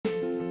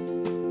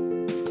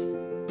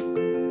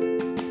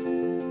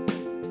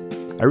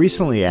I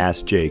recently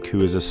asked Jake, who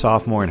is a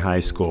sophomore in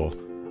high school,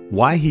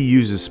 why he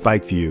uses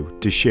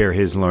SpikeView to share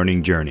his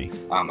learning journey.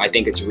 I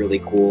think it's really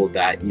cool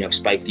that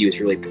SpikeView is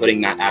really putting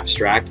that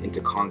abstract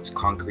into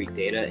concrete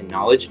data and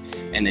knowledge,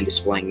 and then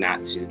displaying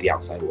that to the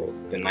outside world.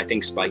 And I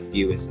think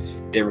SpikeView is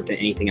different than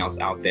anything else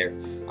out there.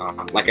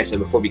 Like I said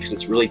before, because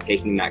it's really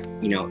taking that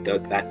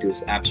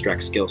those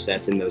abstract skill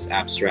sets and those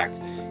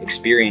abstract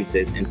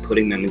experiences and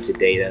putting them into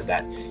data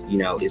that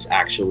is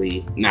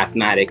actually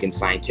mathematic and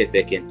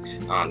scientific, and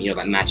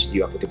that matches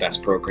you up with the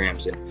best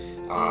programs and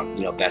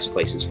best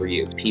places for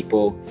you.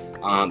 People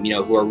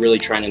who are really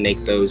trying to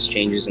make those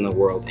changes in the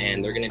world,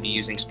 and they're going to be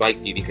using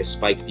SpikeView because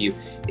SpikeView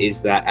is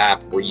that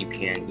app where you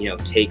can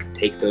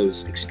take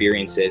those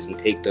experiences and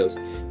take those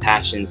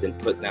passions and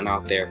put them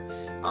out there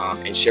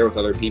and share with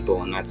other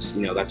people. And that's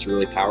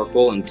really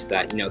powerful. And to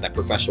that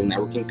professional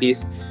networking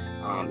piece,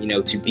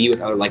 to be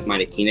with other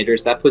like-minded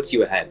teenagers, that puts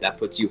you ahead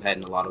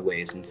in a lot of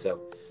ways. And so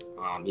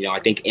I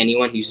think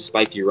anyone who uses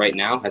SpikeView right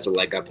now has a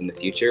leg up in the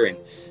future, and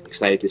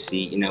excited to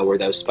see where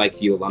those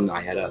SpikeView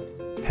alumni head up.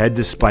 Head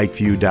to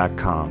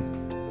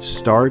spikeview.com.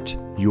 Start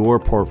your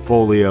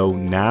portfolio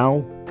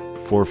now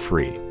for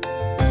free.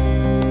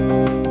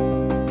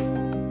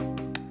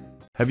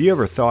 Have you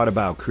ever thought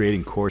about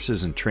creating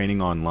courses and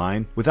training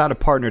online? Without a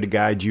partner to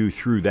guide you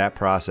through that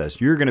process,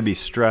 you're going to be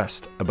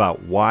stressed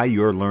about why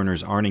your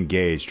learners aren't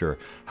engaged, or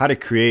how to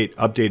create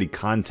updated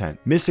content,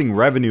 missing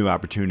revenue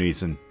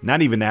opportunities, and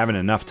not even having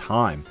enough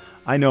time.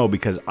 I know,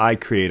 because I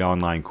create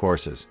online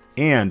courses,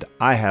 and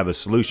I have a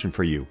solution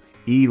for you: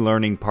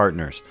 eLearning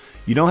Partners.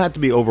 You don't have to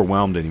be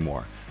overwhelmed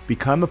anymore.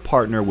 Become a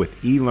partner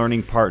with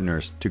eLearning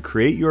Partners to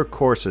create your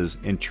courses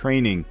and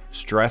training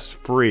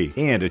stress-free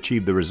and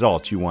achieve the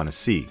results you want to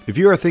see. If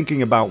you are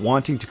thinking about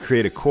wanting to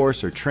create a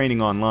course or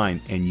training online,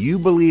 and you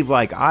believe,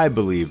 like I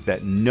believe,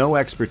 that no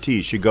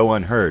expertise should go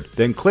unheard,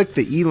 then click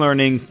the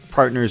eLearning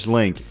Partners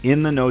link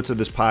in the notes of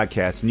this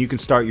podcast, and you can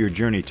start your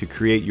journey to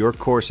create your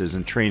courses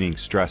and training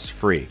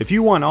stress-free. If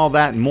you want all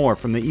that and more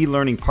from the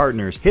eLearning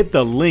Partners, hit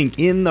the link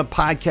in the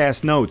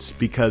podcast notes,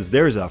 because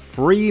there's a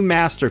free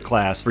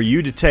masterclass for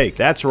you to take.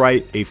 That's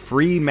right, a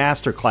free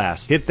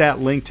masterclass. Hit that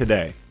link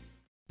today.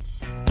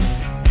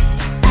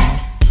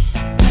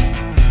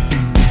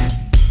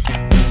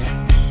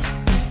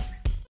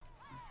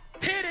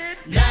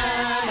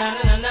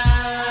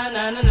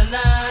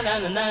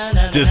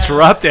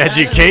 Disrupt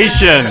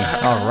Education.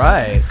 All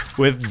right.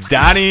 With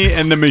Donnie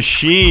and the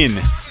Machine.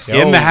 Yo.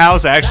 In the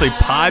house, actually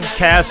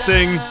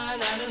podcasting,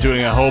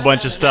 doing a whole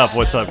bunch of stuff.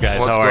 What's up,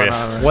 guys? How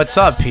are you? What's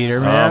up, Peter,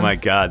 man? Oh my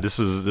God, this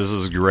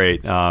is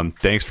great.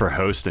 Thanks for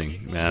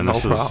hosting, man. No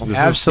This problem.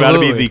 has got to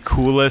be the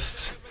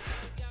coolest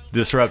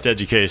Disrupt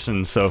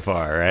Education so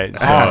far, right?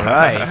 So, all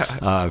right.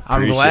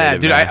 I'm glad,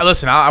 dude.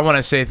 Listen, I want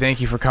to say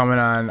thank you for coming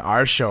on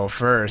our show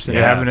first and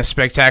having a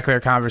spectacular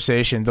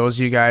conversation. Those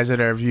of you guys that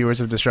are viewers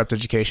of Disrupt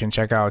Education,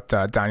 check out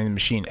Donnie and the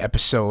Machine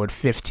episode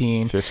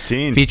 15,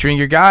 featuring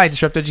your guy,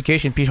 Disrupt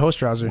Education, Pete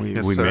Hostrauser. We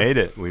made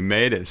it. We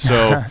made it.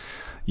 So.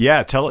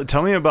 Yeah,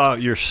 tell me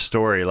about your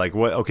story. Like,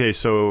 what? Okay,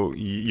 so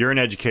you're an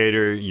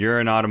educator, you're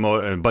an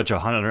automotive, a bunch of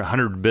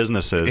 100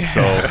 businesses.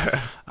 So,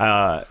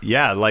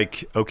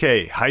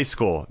 okay, high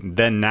school.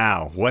 Then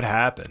now, what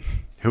happened?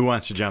 Who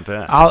wants to jump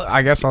in?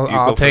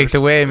 I'll take first.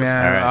 the way,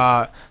 man.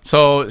 Right.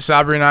 So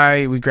Sabri and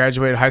I, we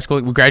graduated high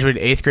school. We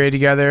graduated 8th grade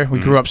together. We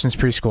grew up since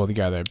preschool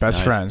together.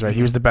 Best friends, right?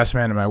 He was the best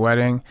man at my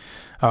wedding.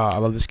 I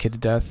love this kid to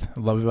death. I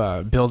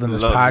love building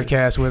this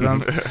podcast with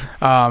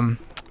him.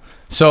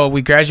 So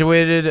we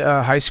graduated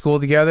high school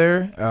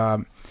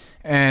together,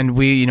 and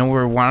we,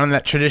 we're on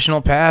that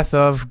traditional path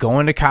of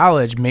going to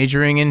college,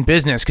 majoring in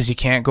business, because you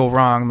can't go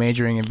wrong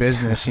majoring in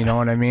business. You know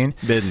what I mean?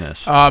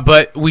 Business.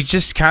 But we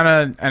just kind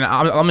of, and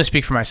I'm going to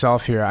speak for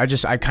myself here. I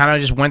kind of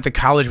just went the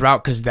college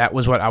route because that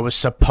was what I was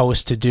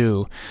supposed to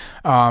do.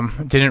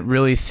 Didn't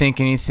really think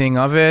anything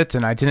of it,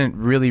 and I didn't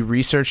really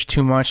research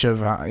too much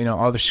of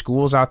other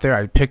schools out there.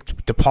 I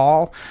picked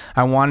DePaul.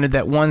 I wanted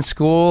that one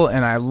school,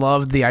 and I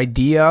loved the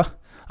idea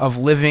of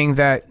living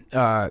that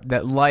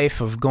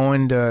life of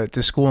going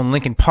to school in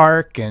Lincoln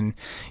Park and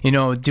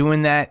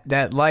doing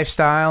that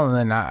lifestyle. And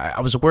then I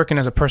was working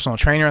as a personal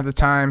trainer at the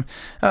time.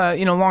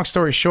 Long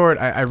story short,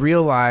 I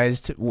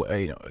realized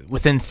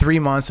within 3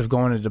 months of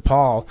going to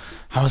DePaul,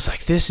 I was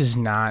like, this is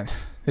not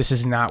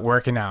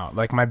working out.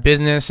 Like, my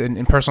business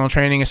and personal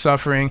training is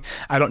suffering.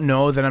 I don't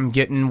know that I'm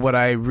getting what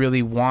I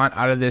really want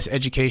out of this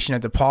education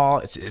at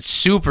DePaul. It's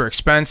super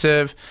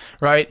expensive,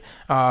 right?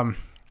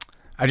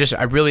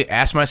 I really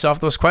asked myself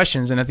those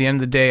questions, and at the end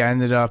of the day, I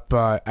ended up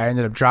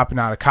dropping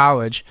out of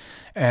college,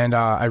 and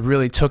I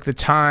really took the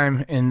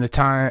time in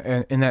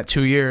that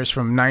 2 years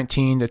from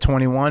 19 to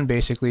 21,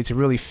 basically, to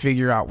really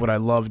figure out what I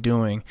love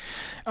doing,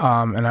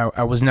 and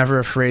I was never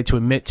afraid to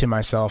admit to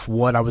myself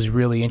what I was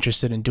really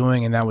interested in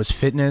doing, and that was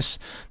fitness,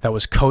 that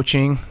was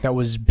coaching, that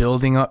was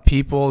building up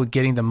people,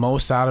 getting the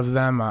most out of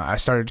them. I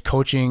started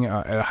coaching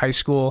at a high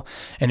school,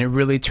 and it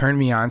really turned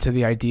me on to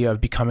the idea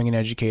of becoming an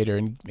educator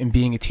and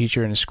being a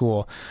teacher in a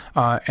school,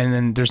 and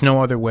then there's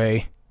no other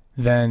way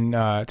than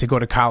to go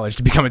to college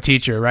to become a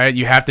teacher, right?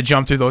 You have to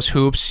jump through those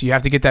hoops. You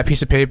have to get that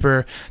piece of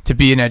paper to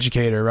be an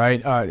educator,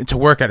 right? To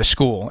work at a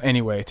school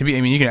anyway.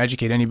 You can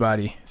educate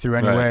anybody through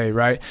any way,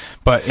 right?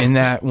 But in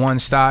that one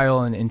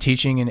style and in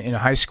teaching in a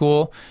high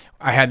school,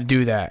 I had to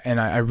do that, and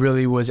I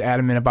really was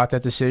adamant about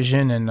that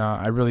decision, and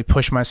I really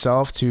pushed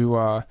myself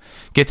to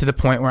get to the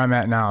point where I'm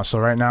at now. So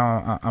right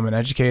now, I'm an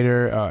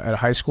educator at a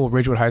high school,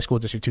 Ridgewood High School,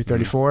 District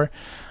 234,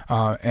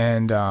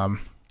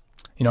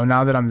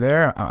 now that I'm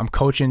there, I'm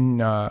coaching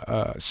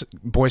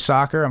boys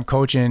soccer. I'm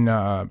coaching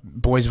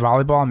boys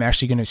volleyball. I'm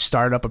actually going to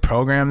start up a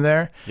program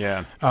there.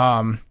 Yeah.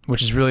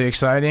 Which is really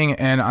exciting.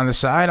 And on the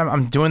side,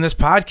 I'm doing this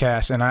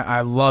podcast, and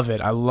I love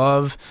it. I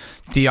love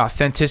the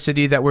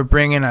authenticity that we're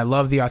bringing. I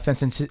love the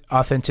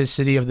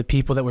authenticity of the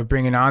people that we're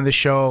bringing on the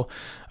show.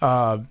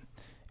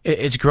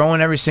 It's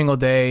growing every single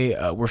day.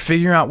 We're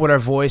figuring out what our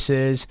voice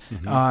is,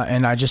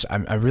 and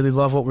I really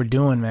love what we're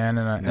doing, man.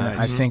 And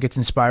I think it's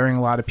inspiring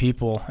a lot of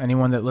people.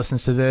 Anyone that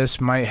listens to this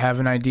might have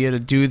an idea to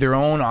do their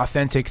own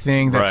authentic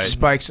thing that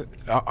spikes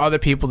other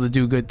people to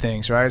do good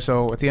things, right?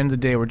 So at the end of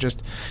the day, we're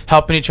just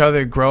helping each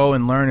other grow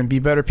and learn and be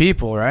better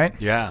people, right?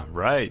 Yeah,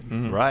 right,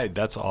 right.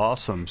 That's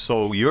awesome.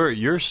 So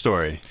your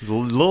story, a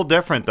little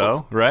different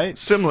though, right?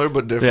 Similar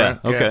but different.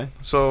 Yeah. Okay. Yeah.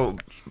 So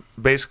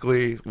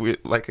basically,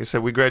 like I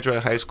said, we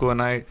graduated high school,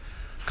 and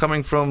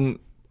coming from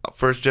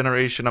first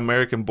generation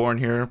American born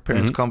here,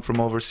 parents come from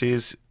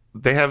overseas,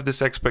 they have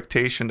this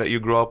expectation that you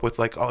grow up with,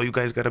 like, oh, you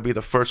guys got to be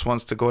the first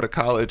ones to go to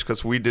college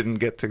because we didn't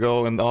get to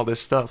go, and all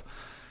this stuff.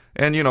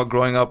 And,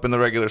 growing up in the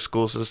regular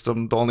school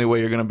system, the only way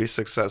you're going to be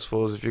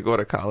successful is if you go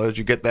to college.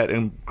 You get that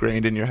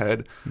ingrained in your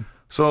head.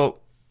 So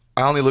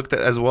I only looked at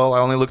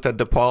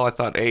DePaul. I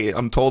thought, hey,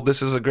 I'm told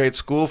this is a great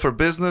school for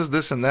business,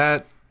 this and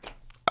that.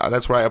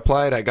 That's where I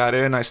applied. I got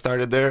in. I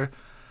started there.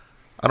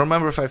 I don't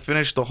remember if I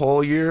finished the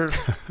whole year.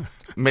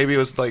 Maybe it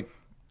was like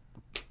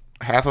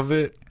half of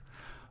it.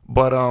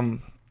 But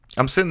I'm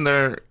sitting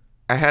there.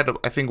 I had,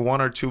 I think,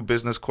 1 or 2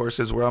 business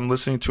courses where I'm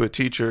listening to a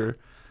teacher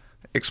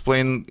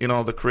explain,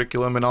 the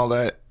curriculum and all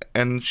that.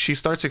 And she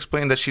starts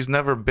explaining that she's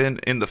never been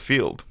in the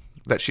field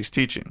that she's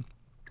teaching.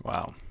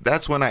 Wow.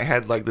 That's when I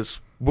had like this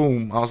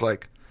boom. I was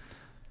like,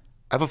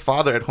 I have a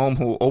father at home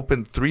who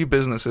opened 3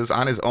 businesses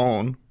on his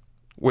own,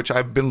 which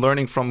I've been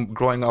learning from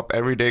growing up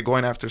every day,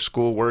 going after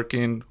school,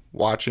 working,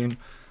 watching. I'm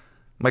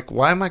like,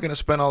 why am I going to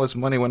spend all this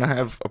money when I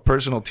have a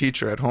personal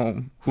teacher at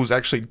home who's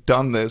actually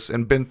done this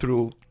and been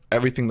through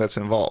everything that's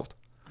involved?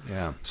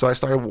 Yeah. So I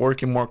started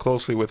working more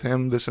closely with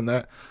him, this and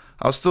that.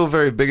 I was still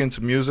very big into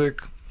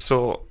music,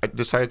 so I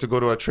decided to go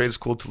to a trade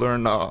school to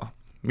learn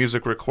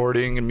music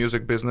recording and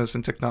music business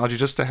and technology,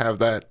 just to have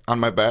that on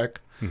my back.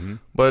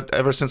 But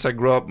ever since I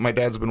grew up, my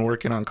dad's been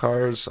working on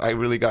cars. I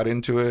really got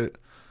into it,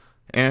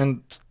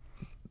 and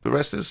the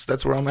rest is,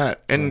 that's where I'm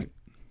at. And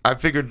I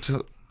figured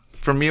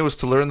for me, it was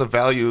to learn the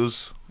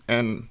values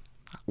and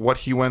what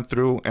he went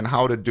through and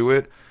how to do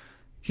it.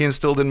 He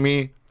instilled in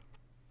me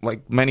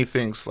like many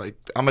things. Like,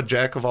 I'm a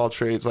jack of all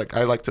trades. Like,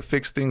 I like to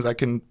fix things.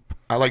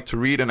 I like to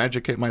read and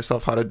educate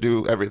myself how to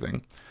do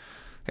everything.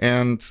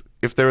 And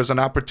if there is an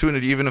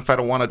opportunity, even if I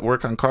don't want to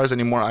work on cars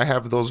anymore, I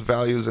have those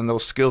values and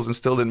those skills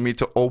instilled in me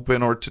to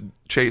open or to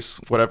chase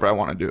whatever I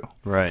want to do.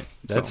 Right.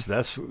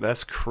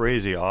 That's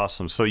crazy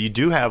awesome. So you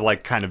do have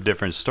like kind of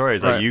different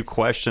stories. Like you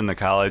questioned the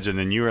college, and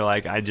then you were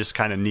like, I just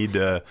kind of need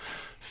to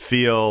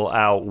feel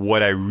out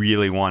what I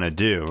really want to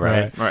do,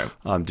 right?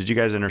 Right. Did you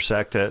guys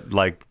intersect at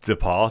like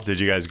DePaul? Did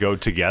you guys go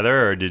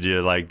together, or did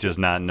you like just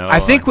not know? I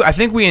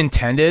think we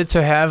intended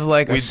to have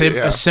like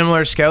a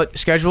similar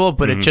schedule,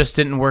 but it just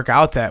didn't work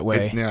out that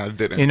way. It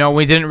didn't.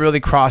 We didn't really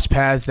cross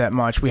paths that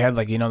much. We had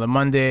like the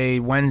Monday,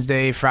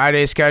 Wednesday,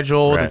 Friday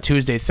schedule, the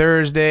Tuesday,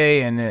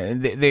 Thursday,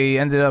 and they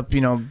ended up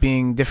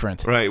being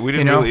different. Right. We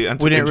didn't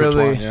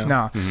really.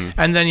 No.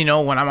 And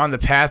then when I'm on the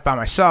path by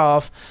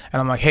myself,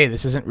 and I'm like, hey,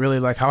 this isn't really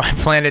like how I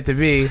planned it to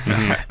be.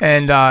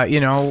 And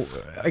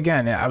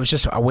again,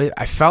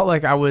 I felt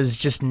like I was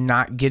just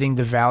not getting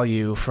the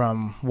value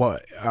from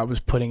what I was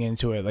putting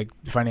into it, like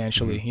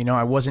financially.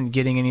 I wasn't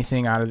getting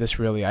anything out of this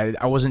really.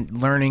 I wasn't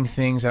learning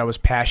things that I was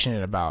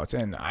passionate about,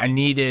 and I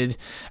needed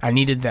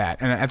that.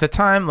 And at the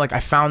time, like, I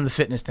found the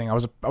fitness thing. I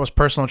was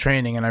personal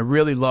training, and I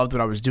really loved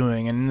what I was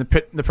doing. And in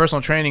the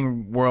personal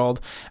training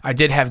world, I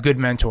did have good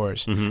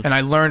mentors, and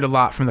I learned a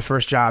lot from the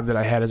first job that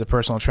I had as a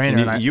personal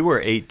trainer. And you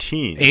were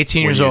 18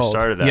 years when old. You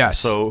started that.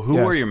 Yes. So who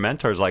were your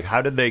mentors? Like,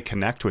 how did they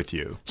connect with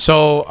you?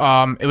 So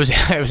it was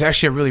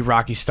actually a really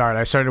rocky start.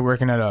 I started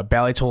working at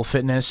Ballatool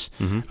Fitness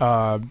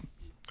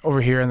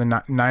over here in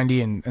the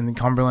 90 in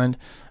Cumberland,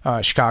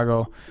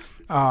 Chicago.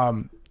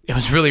 It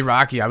was really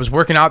rocky. I was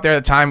working out there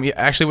at the time,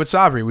 actually with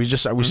Sabri. We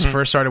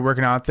first started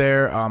working out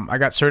there. I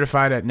got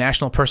certified at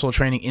National Personal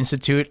Training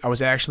Institute. I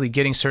was actually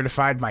getting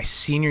certified my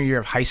senior year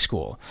of high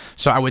school.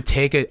 So I would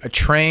take a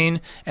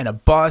train and a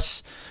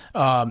bus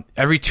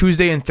every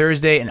Tuesday and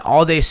Thursday and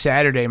all day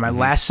Saturday. My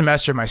last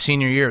semester of my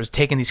senior year was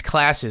taking these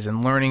classes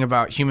and learning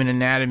about human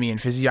anatomy and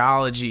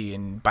physiology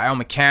and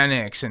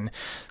biomechanics and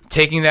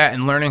taking that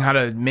and learning how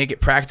to make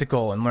it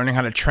practical and learning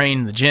how to train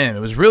in the gym. It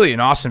was really an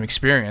awesome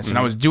experience. And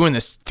I was doing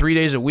this 3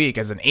 days a week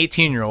as an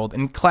 18-year-old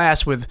in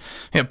class with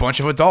a bunch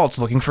of adults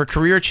looking for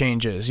career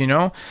changes, you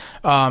know?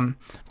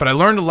 But I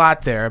learned a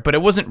lot there, but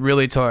it wasn't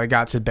really till I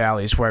got to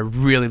Bally's where I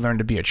really learned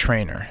to be a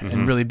trainer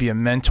and really be a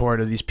mentor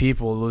to these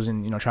people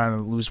trying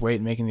to lose weight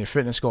and making their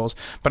fitness goals.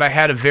 But I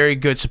had a very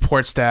good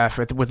support staff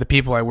with the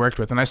people I worked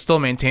with, and I still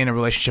maintain a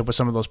relationship with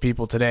some of those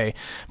people today.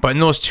 But in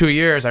those 2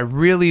 years, I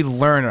really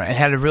learned and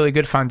had a really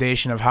good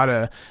foundation of how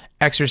to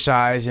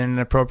exercise in an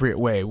appropriate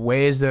way,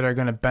 ways that are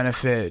going to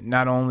benefit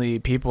not only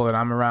people that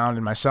I'm around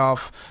and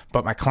myself,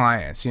 but my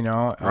clients,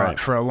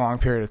 for a long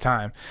period of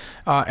time.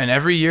 And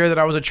every year that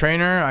I was a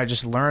trainer, I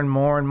just learned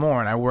more and more.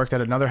 And I worked at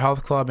another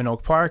health club in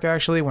Oak Park,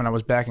 actually, when I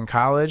was back in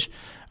college.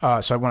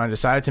 So when I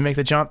decided to make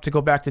the jump to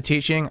go back to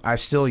teaching, I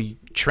still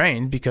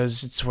trained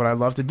because it's what I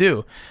love to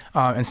do.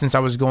 And since I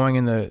was going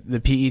in the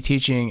PE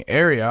teaching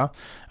area,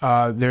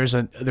 there's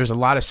a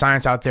lot of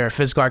science out there,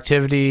 physical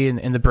activity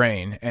in the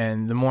brain.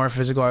 And the more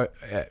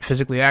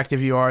physically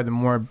active you are, the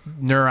more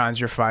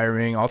neurons you're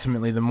firing.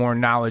 Ultimately, the more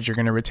knowledge you're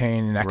going to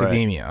retain in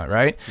academia,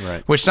 right?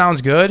 Which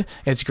sounds good.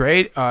 It's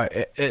great.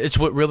 It's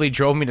what really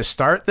drove me to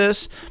start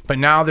this. But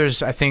now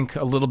there's, I think,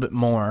 a little bit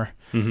more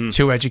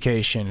to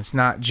education. It's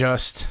not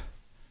just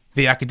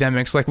the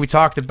academics like we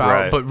talked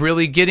about, but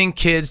really getting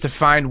kids to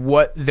find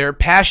what they're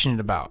passionate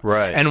about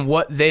and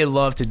what they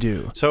love to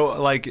do. So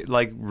like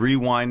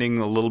rewinding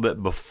a little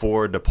bit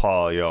before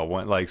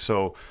DePaul,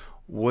 so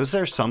was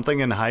there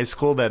something in high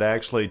school that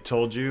actually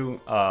told you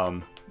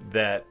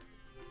that,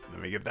 let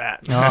me get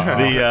that,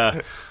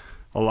 the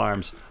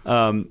alarms,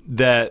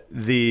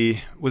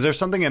 was there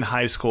something in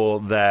high school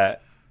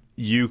that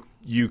you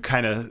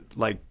kind of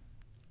like,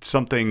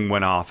 something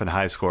went off in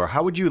high school, or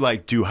how would you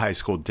do high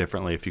school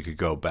differently if you could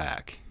go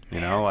back?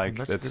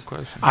 That's a good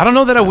question. I don't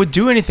know that I would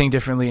do anything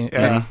differently.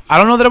 Yeah. I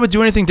don't know that I would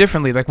do anything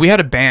differently. Like, we had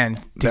a band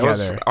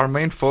together. Our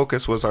main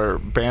focus was our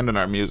band and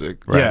our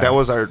music. Right. Yeah. That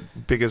was our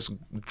biggest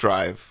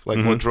drive. Like,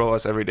 what drove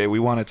us every day. We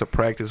wanted to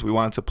practice. We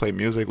wanted to play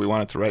music. We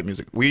wanted to write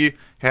music. We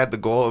had the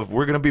goal of,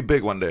 we're going to be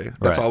big one day.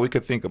 That's all we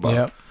could think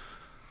about.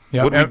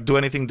 Yep. Would we do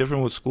anything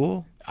different with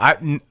school?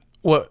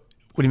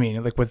 What do you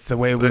mean? Like with the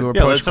way we were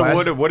approached?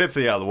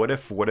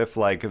 What if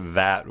like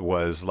that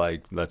was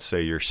like, let's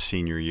say your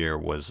senior year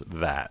was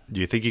that? Do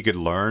you think you could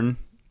learn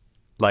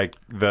like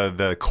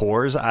the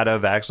cores out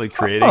of actually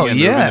creating and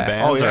moving the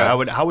bands?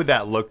 Or how would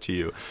that look to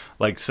you?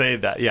 Like, say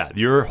that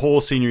your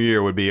whole senior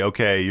year would be,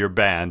 okay, your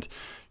band,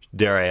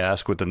 dare I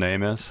ask what the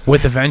name is?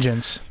 With a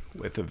Vengeance.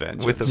 With a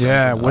Vengeance. With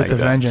a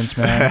Vengeance,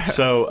 man.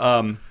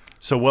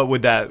 So what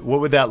would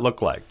that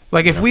look like?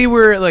 Like, if we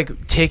were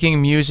like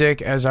taking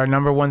music as our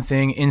number one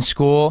thing in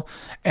school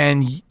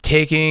and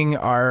taking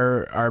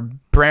our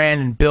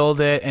brand and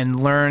build it and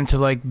learn to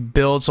like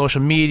build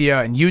social media,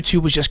 and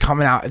YouTube was just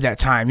coming out at that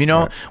time.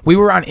 We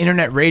were on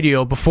internet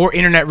radio before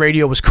internet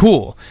radio was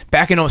cool.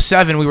 Back in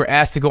 2007, we were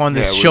asked to go on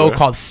this show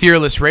called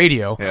Fearless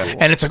Radio. Yeah.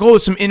 And it's like,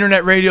 it's some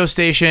internet radio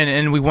station,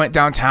 and we went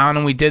downtown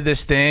and we did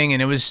this thing,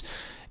 and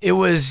it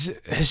was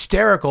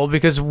hysterical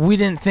because we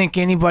didn't think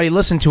anybody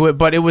listened to it,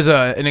 but it was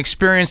an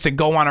experience to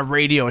go on a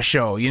radio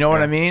show. You know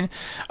what I mean?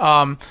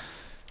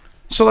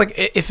 So like,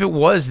 if it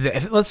was,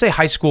 let's say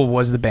high school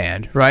was the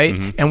band, right?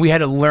 And we had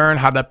to learn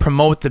how to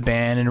promote the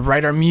band and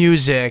write our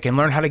music and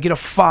learn how to get a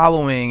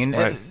following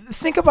and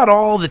think about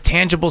all the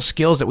tangible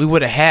skills that we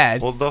would have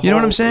had. Well, you know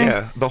what I'm saying?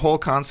 Yeah, the whole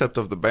concept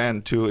of the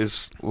band too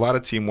is a lot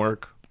of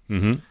teamwork.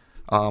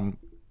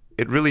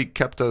 It really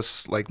kept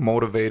us like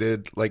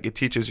motivated. Like, it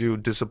teaches you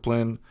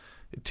discipline.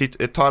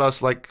 It taught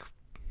us like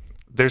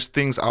there's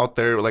things out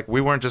there. Like,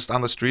 we weren't just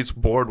on the streets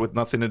bored with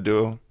nothing to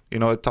do.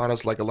 It taught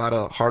us like a lot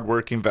of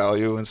hardworking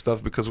value and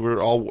stuff because we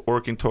were all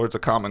working towards a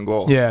common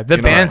goal. Yeah, the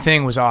band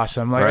thing was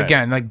awesome. Like,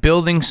 again, like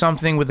building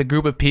something with a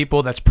group of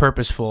people that's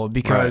purposeful,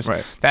 because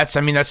that's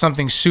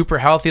something super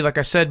healthy. Like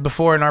I said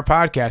before in our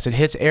podcast, it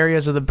hits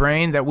areas of the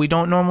brain that we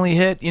don't normally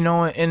hit,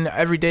 in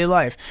everyday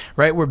life,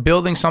 right? We're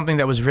building something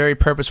that was very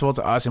purposeful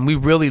to us, and we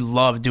really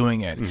love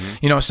doing it.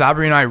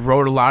 Sabri and I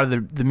wrote a lot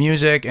of the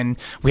music, and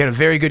we had a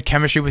very good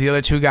chemistry with the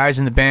other two guys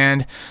in the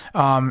band.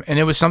 And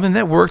it was something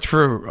that worked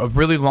for a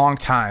really long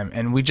time.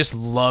 And we just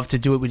love to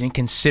do it. We didn't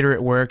consider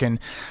it work. And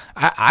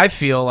I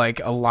feel like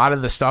a lot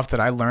of the stuff that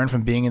I learned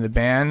from being in the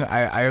band,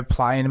 I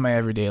apply into my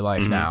everyday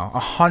life now,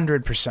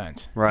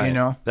 100%.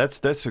 Right.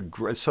 That's a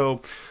great.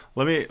 So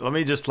let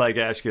me just like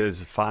ask you as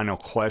a final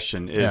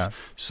question is,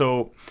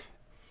 so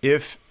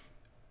if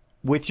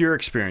with your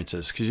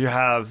experiences, because you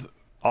have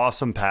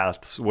awesome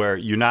paths where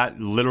you're not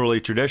literally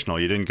traditional,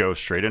 you didn't go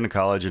straight into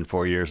college in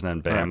 4 years and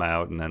then bam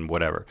out and then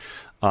whatever.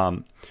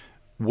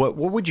 What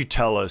would you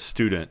tell a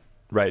student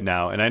right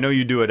now? And I know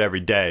you do it every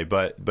day,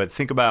 but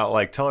think about,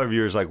 like, tell our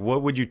viewers, like,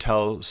 what would you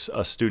tell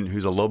a student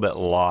who's a little bit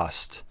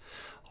lost,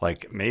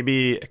 like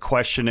maybe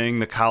questioning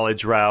the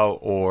college route,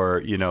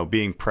 or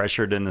being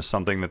pressured into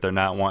something that they're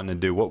not wanting to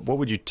do? What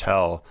would you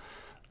tell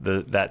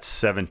that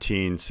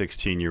 17,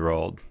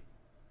 16-year-old?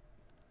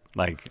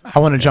 Like, I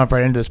want to jump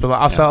right into this, but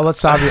I'll let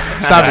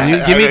Sabri.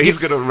 You give me. He's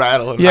gonna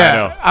rattle him.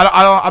 Yeah,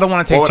 I don't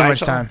want to take too much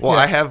time. Well,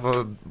 I have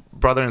a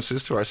brother and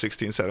sister who are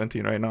 16,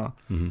 17 right now.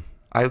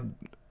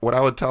 What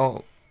I would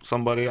tell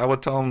somebody, I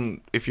would tell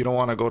them, if you don't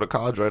want to go to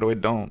college right away,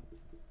 don't.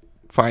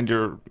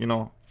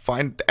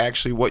 Find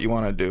actually what you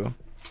want to do.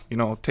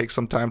 Take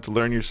some time to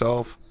learn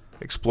yourself,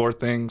 explore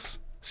things,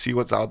 see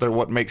what's out there,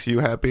 what makes you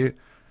happy.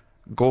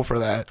 Go for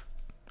that.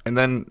 And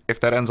then if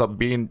that ends up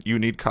being you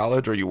need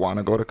college or you want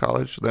to go to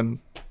college, then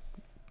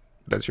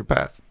that's your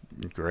path.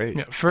 Great.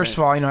 Yeah, first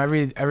of all,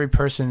 every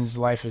person's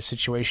life is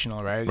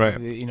situational, right? Right.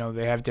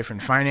 They have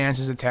different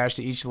finances attached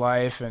to each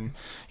life, and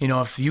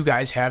if you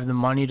guys have the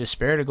money to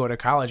spare to go to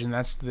college, and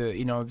that's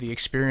the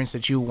experience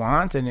that you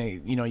want, and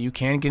you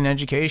can get an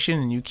education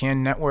and you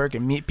can network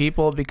and meet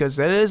people, because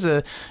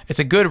it's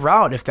a good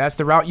route if that's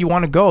the route you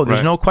want to go.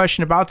 There's no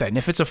question about that. And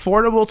if it's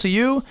affordable to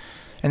you,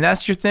 and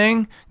that's your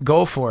thing,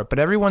 go for it. But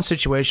everyone's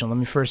situational. Let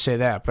me first say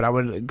that. But I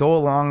would go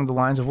along the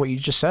lines of what you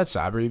just said,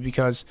 Sabri,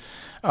 because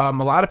a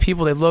lot of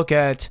people, they look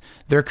at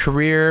their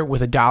career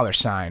with a dollar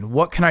sign.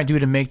 What can I do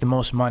to make the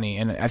most money?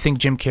 And I think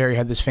Jim Carrey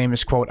had this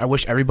famous quote, I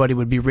wish everybody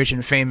would be rich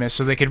and famous,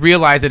 so they could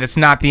realize that it's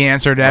not the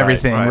answer to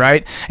everything,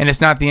 right? And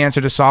it's not the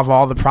answer to solve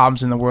all the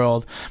problems in the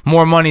world.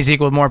 More money is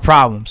equal to more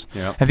problems.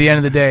 At the end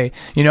of the day,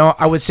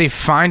 I would say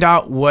find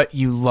out what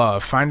you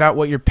love. Find out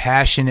what your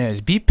passion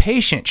is. Be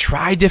patient.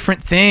 Try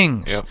different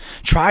things.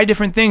 Try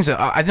different things.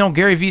 I know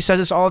Gary Vee says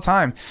this all the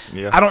time.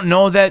 I don't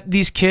know that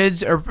these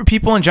kids or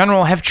people in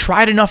general have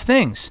tried enough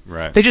things.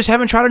 They just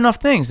haven't tried enough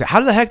things.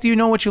 How the heck do you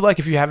know what you like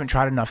if you haven't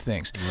tried enough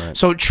things?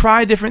 So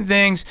try different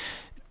things.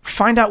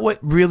 Find out what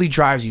really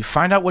drives you.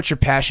 Find out what you're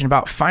passionate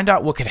about. Find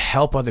out what could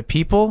help other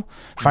people.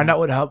 Find out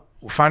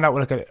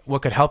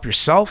what could help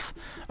yourself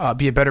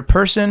be a better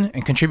person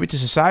and contribute to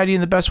society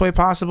in the best way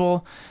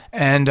possible.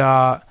 And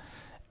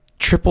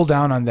triple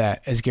down on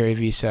that, as Gary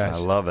Vee says. I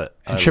love it.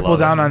 And triple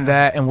down on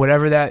that, and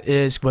whatever that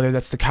is, whether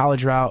that's the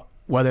college route,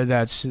 whether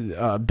that's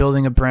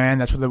building a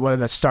brand, whether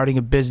that's starting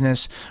a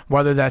business,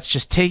 whether that's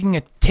just taking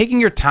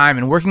your time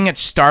and working at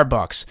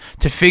Starbucks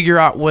to figure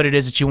out what it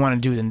is that you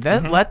want to do,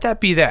 then let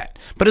that be that.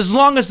 But as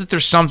long as that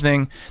there's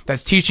something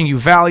that's teaching you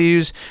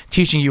values,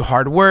 teaching you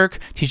hard work,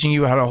 teaching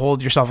you how to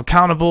hold yourself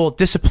accountable,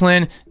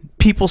 discipline,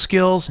 people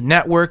skills,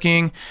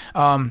 networking.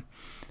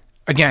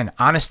 Again,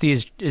 honesty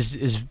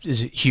is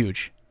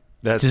huge.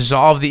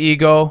 Dissolve the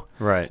ego,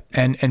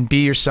 and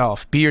be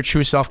yourself. Be your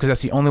true self, because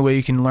that's the only way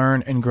you can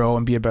learn and grow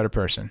and be a better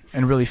person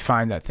and really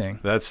find that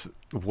thing. That's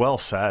well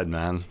said,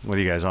 man. What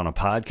are you guys on a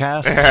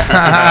podcast? This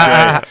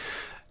is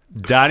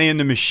great. Donnie and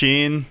the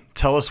Machine.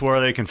 Tell us where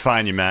they can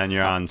find you, man.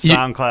 You're on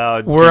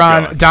SoundCloud. We're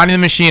on Donnie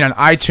and the Machine on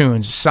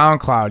iTunes,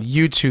 SoundCloud,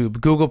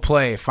 YouTube, Google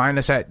Play. Find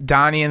us at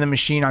Donnie and the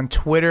Machine on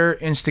Twitter,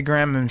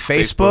 Instagram, and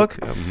Facebook.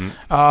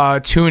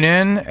 Tune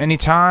in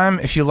anytime.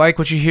 If you like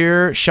what you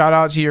hear, shout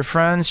out to your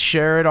friends.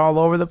 Share it all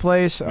over the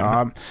place.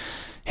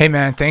 Hey,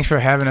 man, thanks for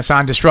having us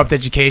on Disrupt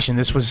Education.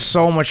 This was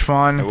so much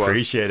fun.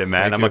 Appreciate it,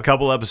 man. I'm a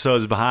couple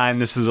episodes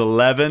behind. This is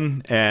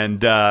 11,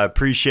 and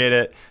appreciate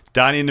it.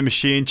 Donnie and the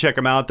Machine, check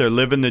them out. They're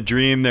living the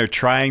dream. They're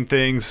trying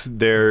things.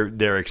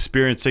 They're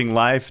experiencing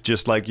life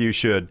just like you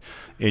should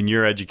in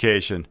your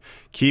education.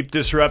 Keep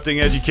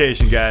disrupting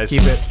education, guys.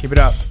 Keep it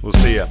up. We'll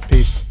see ya.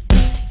 Peace.